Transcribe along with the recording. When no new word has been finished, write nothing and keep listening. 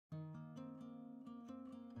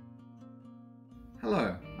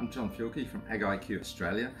Hello, I'm John Fielke from AgIQ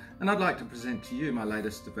Australia, and I'd like to present to you my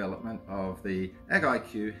latest development of the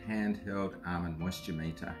AgIQ handheld almond moisture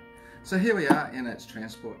meter. So here we are in its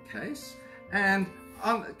transport case, and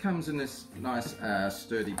it comes in this nice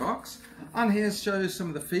sturdy box. On here shows some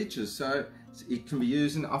of the features, so it can be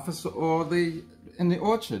used in the office or in the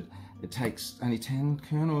orchard. It takes only 10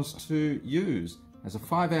 kernels to use. It has a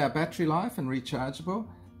 5-hour battery life and rechargeable.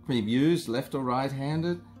 It can be used left or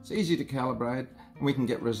right-handed. It's easy to calibrate, and we can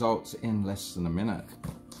get results in less than a minute.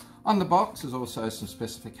 On the box is also some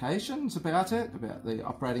specifications about it, about the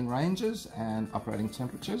operating ranges and operating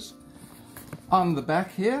temperatures. On the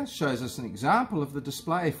back here shows us an example of the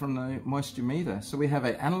display from the moisture meter. So we have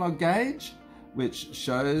an analog gauge which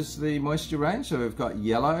shows the moisture range. So we've got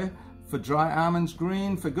yellow for dry almonds,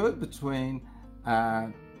 green for good, between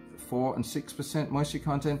 4 and 6% moisture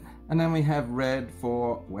content, and then we have red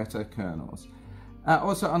for wetter kernels.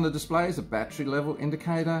 Also on the display is a battery level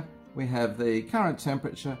indicator. We have the current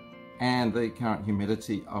temperature and the current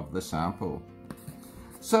humidity of the sample.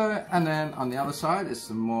 So, and then on the other side is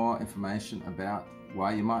some more information about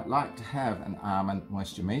why you might like to have an almond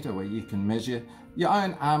moisture meter, where you can measure your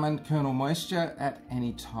own almond kernel moisture at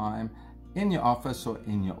any time in your office or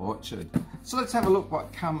in your orchard. So let's have a look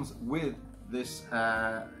what comes with this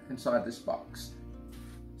inside this box.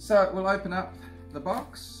 So we'll open up the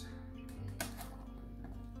box.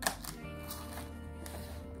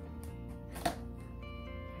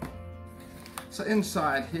 So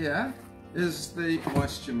inside here is the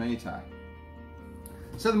moisture meter.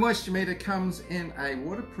 So the moisture meter comes in a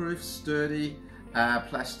waterproof, sturdy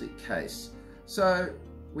plastic case. So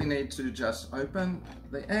we need to just open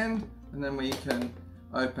the end, and then we can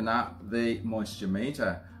open up the moisture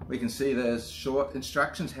meter. We can see there's short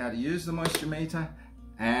instructions how to use the moisture meter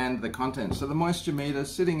and the contents. So the moisture meter is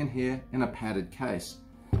sitting in here in a padded case.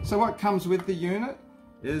 So what comes with the unit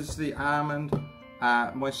is the almond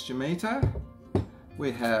moisture meter.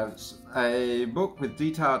 We have a book with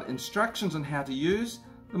detailed instructions on how to use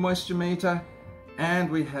the moisture meter, and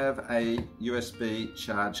we have a USB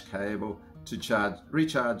charge cable to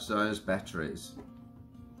recharge those batteries.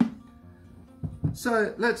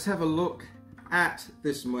 So let's have a look at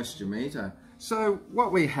this moisture meter. So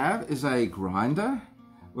what we have is a grinder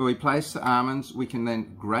where we place the almonds. We can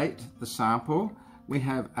then grate the sample. We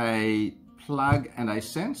have a plug and a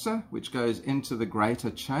sensor which goes into the grater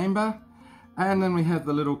chamber. And then we have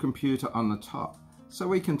the little computer on the top. So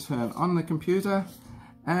we can turn on the computer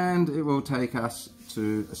and it will take us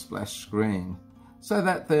to a splash screen. So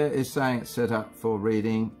that there is saying it's set up for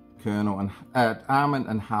reading kernel and almond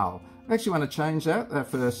and hull. I actually want to change that.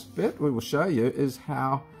 That first bit we will show you is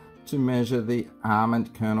how to measure the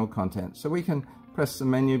almond kernel content. So we can press the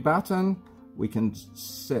menu button, we can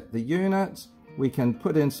set the units, we can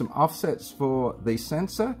put in some offsets for the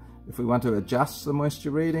sensor if we want to adjust the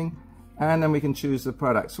moisture reading, and then we can choose the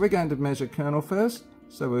product. So we're going to measure kernel first.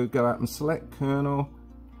 So we'll go up and select kernel,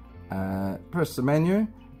 press the menu.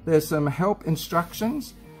 There's some help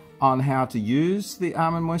instructions on how to use the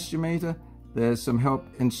almond moisture meter. There's some help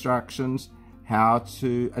instructions how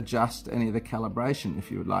to adjust any of the calibration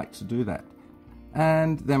if you would like to do that.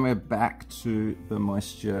 And then we're back to the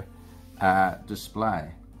moisture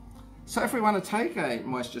display. So if we want to take a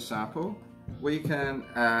moisture sample, we can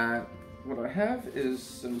what I have is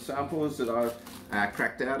some samples that I've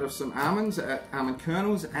cracked out of some almonds, almond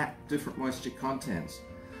kernels at different moisture contents.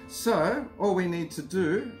 So all we need to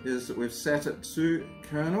do is that we've set it to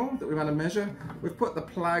kernel that we want to measure. We've put the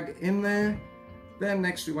plug in there. Then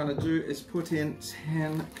next we want to do is put in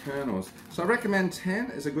 10 kernels. So I recommend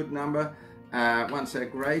 10 is a good number once they're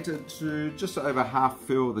grated to just over half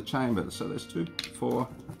fill the chamber. So there's 2, 4,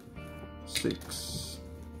 6,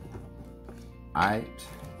 8,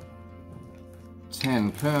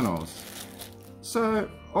 10 kernels. So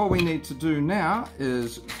all we need to do now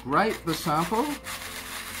is grate the sample.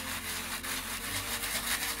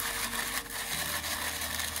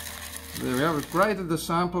 There we are, we've grated the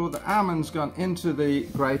sample, the almond's gone into the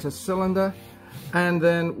grater cylinder, and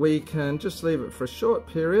then we can just leave it for a short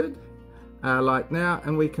period, like now,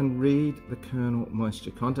 and we can read the kernel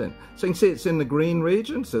moisture content. So you can see it's in the green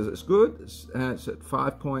region, so it's good. It's at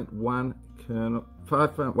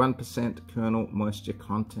 5.1% kernel moisture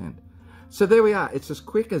content. So there we are, it's as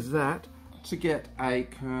quick as that to get a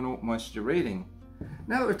kernel moisture reading.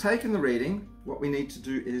 Now that we've taken the reading, what we need to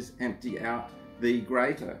do is empty out the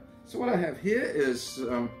grater. So what I have here is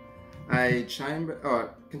a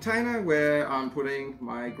container where I'm putting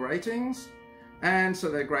my gratings, and so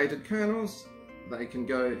they're grated kernels. They can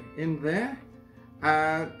go in there.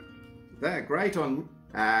 They're great on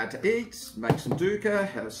to eat, make some dukkha,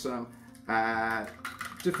 have some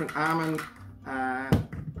different almond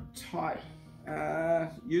type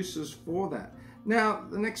uses for that. Now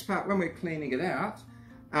the next part, when we're cleaning it out,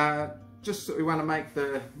 just that we want to make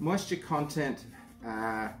the moisture content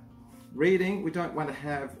reading, we don't want to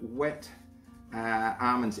have wet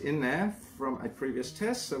almonds in there from a previous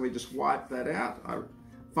test, so we just wipe that out. I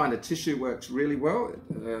find a tissue works really well.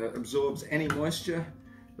 It absorbs any moisture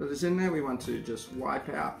that is in there. We want to just wipe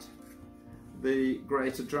out the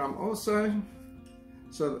grater drum also,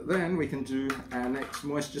 so that then we can do our next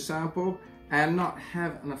moisture sample and not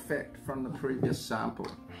have an effect from the previous sample.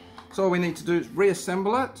 So all we need to do is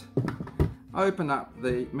reassemble it, open up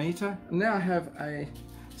the meter, and now I have a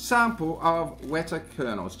sample of wetter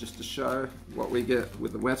kernels, just to show what we get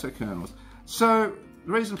with the wetter kernels. So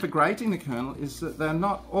the reason for grating the kernel is that they're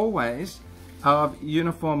not always of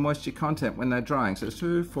uniform moisture content when they're drying. So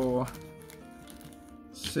 2, 4,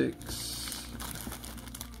 6,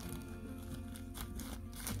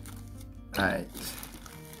 8,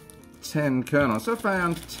 10 kernels. So I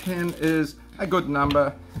found 10 is a good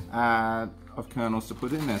number of kernels to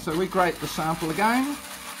put in there. So we grate the sample again.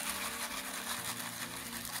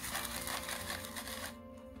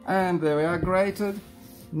 And there we are, grated.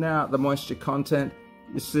 Now the moisture content,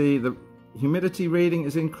 you see the humidity reading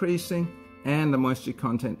is increasing and the moisture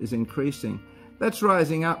content is increasing. That's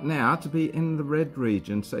rising up now to be in the red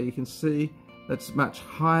region, so you can see that's much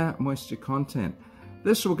higher moisture content.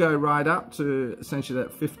 This will go right up to essentially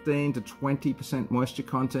that 15 to 20% moisture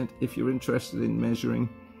content if you're interested in measuring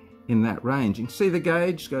in that range. You can see the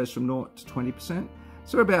gauge goes from 0 to 20%,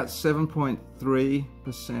 so about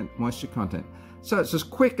 7.3% moisture content. So it's as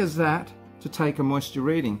quick as that to take a moisture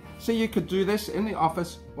reading. So you could do this in the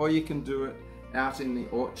office or you can do it out in the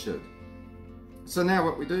orchard. So now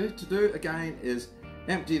what we do again is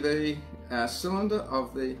empty the cylinder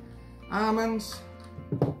of the almonds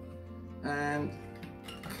and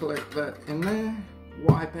collect that in there,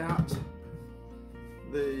 wipe out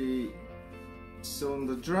the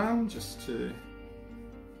cylinder drum just to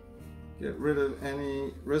get rid of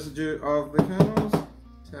any residue of the kernels.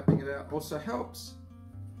 Tapping it out also helps,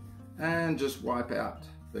 and just wipe out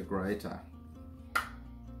the grater.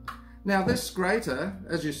 Now this grater,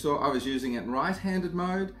 as you saw, I was using it in right-handed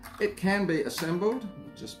mode. It can be assembled.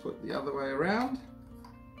 Just put the other way around,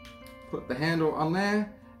 put the handle on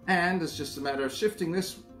there, and it's just a matter of shifting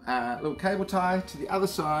this little cable tie to the other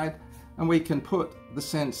side, and we can put the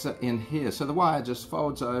sensor in here. So the wire just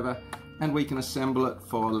folds over and we can assemble it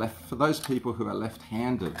for those people who are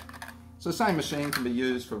left-handed. So the same machine can be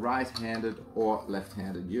used for right-handed or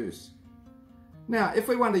left-handed use. Now, if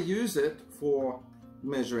we want to use it for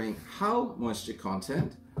measuring hull moisture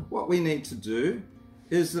content, what we need to do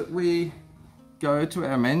is that we go to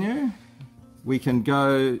our menu. We can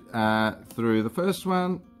go through the first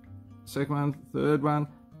one, second one, third one,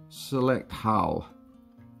 select hull.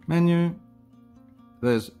 Menu,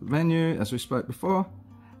 there's menu as we spoke before.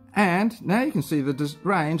 And now you can see the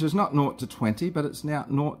range is not 0 to 20, but it's now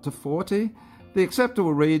 0 to 40. The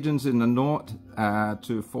acceptable regions in the 0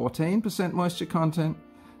 to 14% moisture content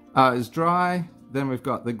is dry. Then we've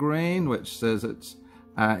got the green, which says it's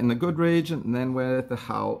in the good region, and then where the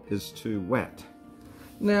hull is too wet.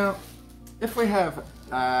 Now, if we have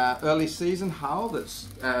early season hull that's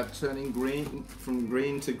turning green, from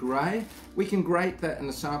green to grey, we can grate that in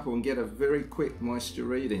the sample and get a very quick moisture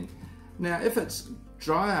reading. Now, if it's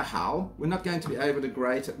drier hull, we're not going to be able to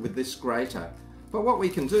grate it with this grater. But what we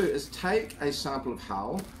can do is take a sample of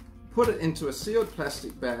hull, put it into a sealed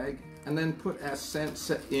plastic bag, and then put our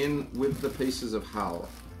sensor in with the pieces of hull.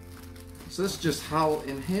 So this is just hull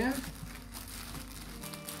in here.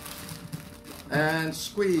 And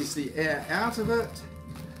squeeze the air out of it,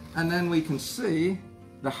 and then we can see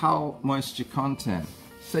the hull moisture content.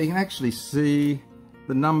 So you can actually see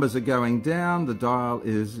the numbers are going down, the dial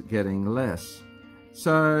is getting less.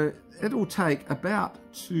 So it will take about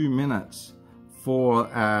 2 minutes for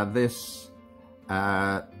this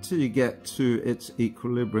to get to its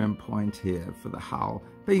equilibrium point here for the hull.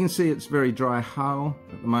 But you can see it's very dry hull.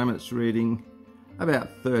 At the moment it's reading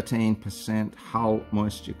about 13% hull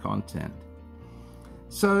moisture content.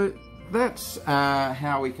 So that's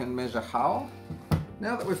how we can measure hull.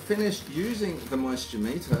 Now that we've finished using the moisture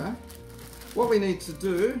meter, what we need to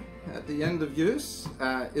do at the end of use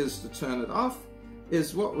is to turn it off.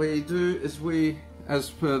 What we do is we, as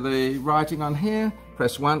per the writing on here,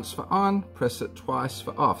 press once for on, press it twice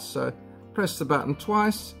for off. So press the button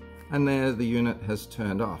twice and there the unit has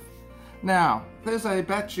turned off. Now there's a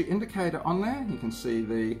battery indicator on there. You can see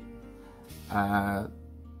the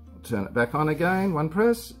turn it back on again, one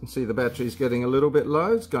press, and see the battery's getting a little bit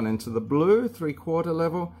low. It's gone into the blue 3/4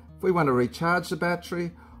 level. If we want to recharge the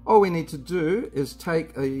battery, all we need to do is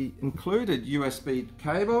take the included USB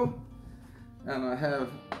cable, and I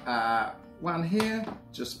have one here.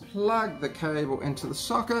 Just plug the cable into the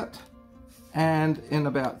socket, and in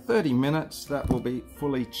about 30 minutes that will be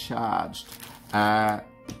fully charged,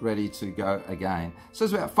 ready to go again. So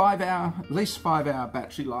it's about at least 5 hour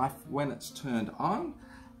battery life when it's turned on,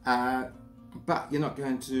 but you're not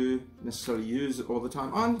going to necessarily use it all the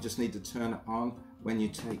time on. You just need to turn it on when you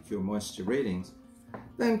take your moisture readings.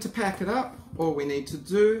 Then to pack it up, all we need to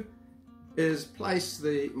do is place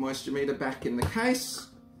the moisture meter back in the case,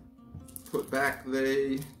 put back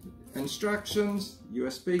the instructions,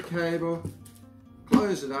 USB cable,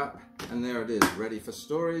 close it up, and there it is, ready for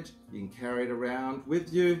storage. You can carry it around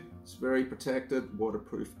with you. It's very protected,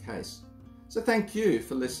 waterproof case. So thank you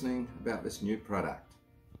for listening about this new product.